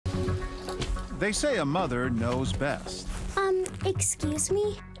They say a mother knows best. Excuse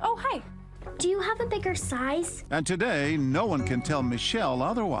me? Oh, hi. Do you have a bigger size? And today, no one can tell Michelle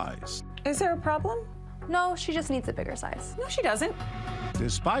otherwise. Is there a problem? No, she just needs a bigger size. No, she doesn't.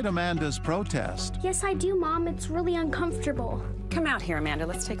 Despite Amanda's protest, Yes, I do, Mom. It's really uncomfortable. Come out here, Amanda.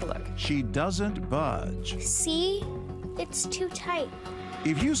 Let's take a look. she doesn't budge. See? It's too tight.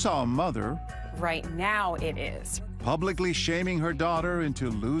 If you saw a mother Right now it is. publicly shaming her daughter into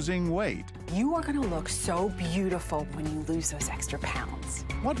losing weight, You are gonna look so beautiful when you lose those extra pounds.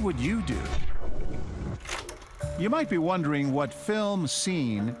 what would you do? You might be wondering what film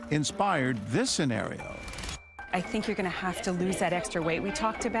scene inspired this scenario. I think you're gonna have to lose that extra weight we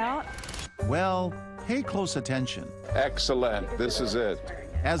talked about. Well, pay close attention. Excellent. This is it.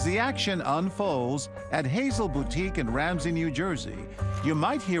 As the action unfolds at Hazel Boutique in Ramsey, New Jersey, you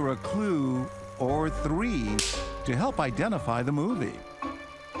might hear a clue or three to help identify the movie.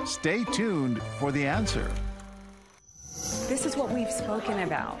 Stay tuned for the answer. This is what we've spoken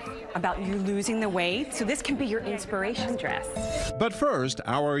about you losing the weight. So this can be your inspiration dress. But first,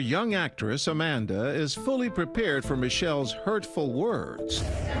 our young actress, Amanda, is fully prepared for Michelle's hurtful words,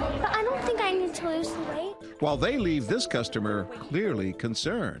 But I don't think I need to lose the weight. while they leave this customer clearly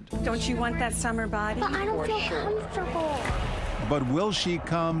concerned. Don't you want that summer body? But I don't feel comfortable. But will she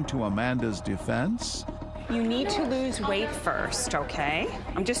come to Amanda's defense? You need to lose weight first, okay?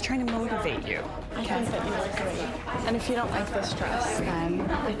 I'm just trying to motivate you. I think that you look great. And if you don't like this dress, then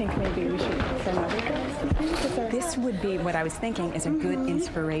I think maybe we should get another dress. This would be what I was thinking is a good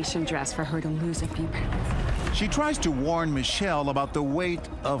inspiration dress for her to lose a few pounds. She tries to warn Michelle about the weight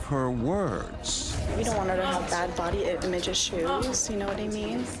of her words. We don't want her to have bad body image issues, you know what I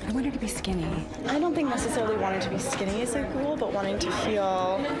mean? I want her to be skinny. I don't think necessarily wanting to be skinny is a goal, but wanting to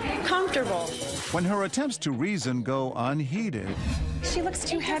feel comfortable. When her attempts to reason go unheeded, She looks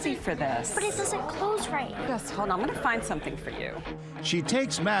too heavy for this. But it doesn't close right. Just hold on, I'm gonna find something for you. she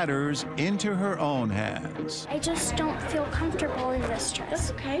takes matters into her own hands. I just don't feel comfortable in this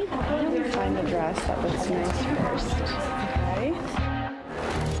dress. Okay, why don't we find a dress that looks nice first, okay?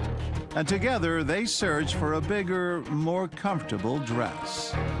 And together they search for a bigger, more comfortable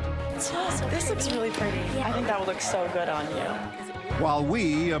dress. This looks really pretty. I think that would look so good on you. While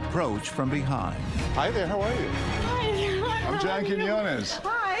we approach from behind. Hi there. How are you? Hi. I'm John Quinones.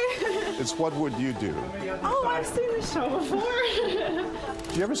 Hi. It's What Would You Do? Oh, I've seen the show before.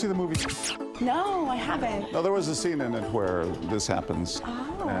 Did you ever see the movie? No, I haven't. No, there was a scene in it where this happens.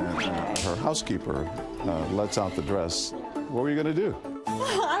 Oh, And okay. her housekeeper lets out the dress. What were you going to do?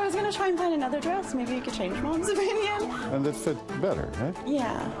 I was gonna try and find another dress. Maybe you could change Mom's opinion. And it fit better, right?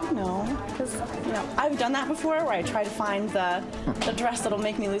 Yeah, no, because I've done that before, where I try to find the dress that'll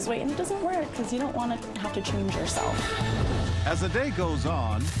make me lose weight, and it doesn't work because you don't want to have to change yourself. As the day goes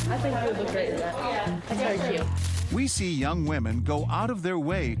on, I think you would look great in that. It's very cute. we see young women go out of their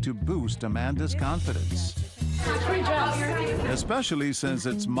way to boost Amanda's confidence. It's a pretty dress. Especially since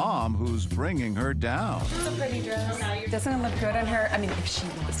it's Mom who's bringing her down. It's a pretty dress. Doesn't it look good on her? I mean, if she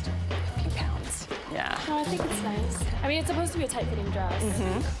lost a few pounds. Yeah. No, I think it's nice. I mean, it's supposed to be a tight-fitting dress.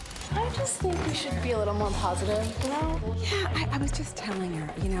 I just think we should be a little more positive, you know? Yeah, I was just telling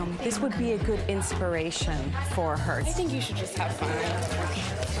her, this would be a good inspiration for her. I think you should just have fun.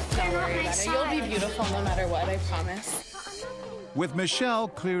 Don't worry about it. You'll be beautiful no matter what, I promise. With Michelle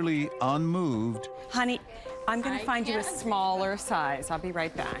clearly unmoved, Honey, I'm going to find you a smaller size. I'll be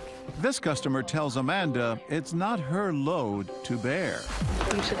right back. this customer tells Amanda it's not her load to bear.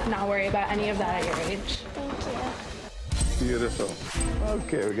 You should not worry about any of that at your age. Beautiful.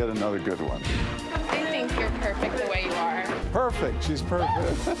 Okay, we got another good one. I think you're perfect the way you are. Perfect. She's perfect.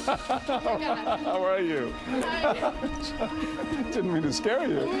 How are you? Didn't mean to scare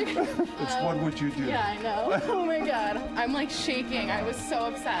you. It's What Would You Do? Yeah, I know. Oh my God. I'm like shaking. I was so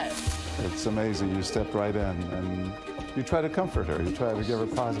upset. It's amazing. You stepped right in and you try to comfort her. You try to give her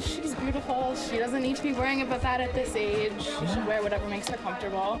positive. She's beautiful. She doesn't need to be worrying about that at this age. She should wear whatever makes her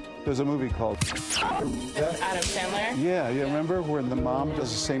comfortable. There's a movie called... Adam Sandler. Yeah, you remember when the mom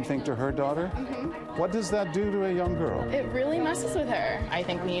does the same thing to her daughter? What does that do to a young girl? It really messes with her. I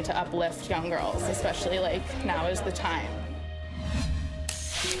think we need to uplift young girls, especially like now is the time.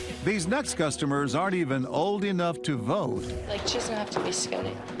 These next customers aren't even old enough to vote. Like, she doesn't have to be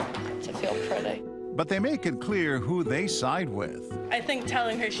skinny to feel pretty. but they make it clear who they side with. I think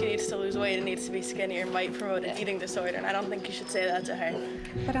telling her she needs to lose weight and needs to be skinnier might promote an eating disorder, and I don't think you should say that to her.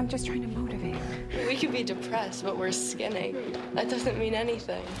 But I'm just trying to motivate her. We could be depressed, but we're skinny. That doesn't mean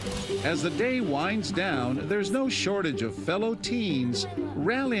anything. As the day winds down, there's no shortage of fellow teens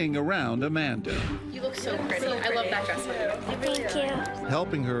rallying around Amanda, You look so pretty. I love that dress on you. Thank you.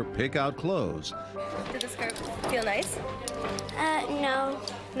 helping her pick out clothes. Did the skirt feel nice? No.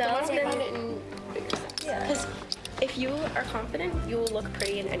 No, because if you are confident, you will look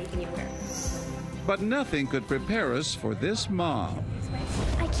pretty in anything you wear. But nothing could prepare us for this mom.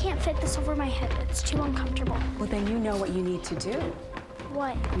 I can't fit this over my head. It's too uncomfortable. Well, then you know what you need to do.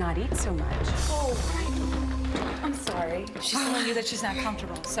 What? Not eat so much. I'm sorry. She's telling you that she's not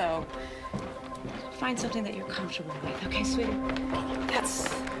comfortable, so find something that you're comfortable with, okay, sweetie?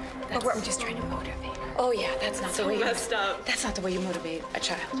 But I'm just trying to motivate her. Oh yeah, that's not the way messed up. That's not the way you motivate a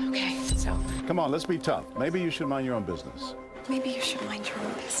child, okay? So Come on, let's be tough. Maybe you should mind your own business. Maybe you should mind your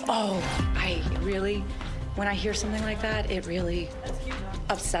own business. oh, I really, when I hear something like that, it really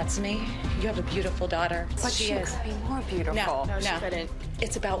upsets me. You have a beautiful daughter. But she she is. could be more beautiful. No, she couldn't.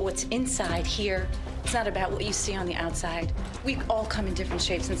 It's about what's inside here. It's not about what you see on the outside. We all come in different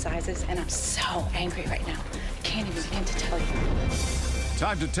shapes and sizes, and I'm so angry right now. I can't even begin to tell you.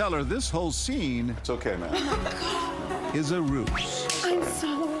 Time to tell her this whole scene It's okay, man. is a ruse. I'm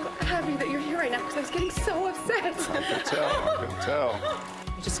so happy that you're here right now because I was getting so upset. I can tell.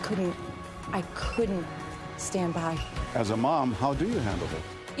 I just couldn't stand by. As a mom, how do you handle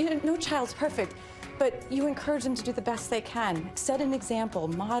it? You know, no child's perfect, but you encourage them to do the best they can. Set an example,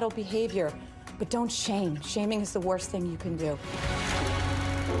 model behavior, but don't shame. Shaming is the worst thing you can do.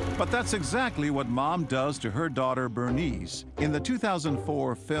 But that's exactly what mom does to her daughter Bernice in the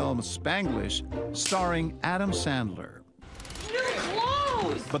 2004 film Spanglish, starring Adam Sandler. New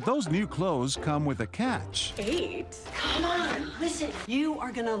clothes! But those new clothes come with a catch. Come on, listen. You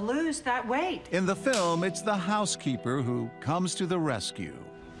are gonna lose that weight. In the film, it's the housekeeper who comes to the rescue.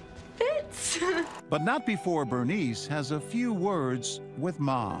 Fits. But not before Bernice has a few words with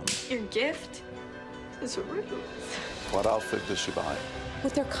mom. Your gift is a ruse. What outfit does she buy?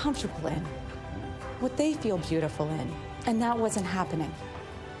 What they're comfortable in, what they feel beautiful in, and that wasn't happening.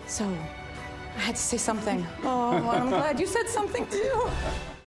 So I had to say something. Oh, I'm glad you said something too.